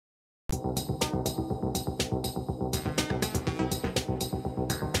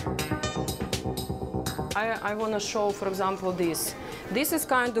I want to show, for example, this. This is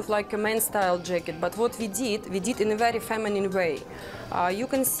kind of like a men's style jacket, but what we did in a very feminine way. You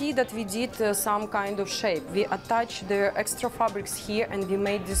can see that we did some kind of shape. We attached the extra fabrics here and we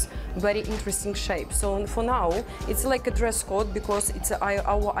made this very interesting shape. So for now, it's like a dress code because it's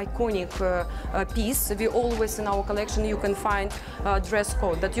our iconic piece. We always in our collection you can find a dress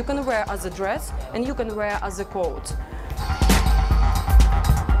code that you can wear as a dress and you can wear as a coat.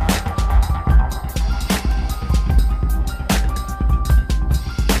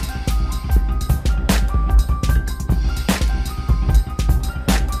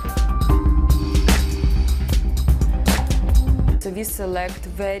 We select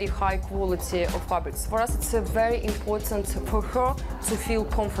very high quality of fabrics. For us, it's very important for her to feel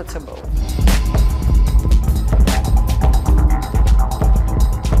comfortable.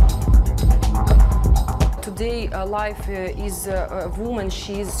 Today, life is a woman.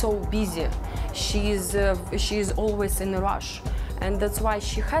 She is so busy. She is always in a rush. And that's why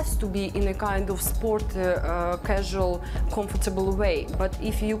she has to be in a kind of sport, casual, comfortable way. But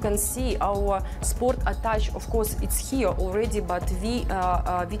if you can see our sport attach, of course, it's here already, but we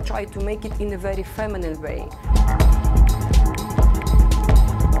try to make it in a very feminine way.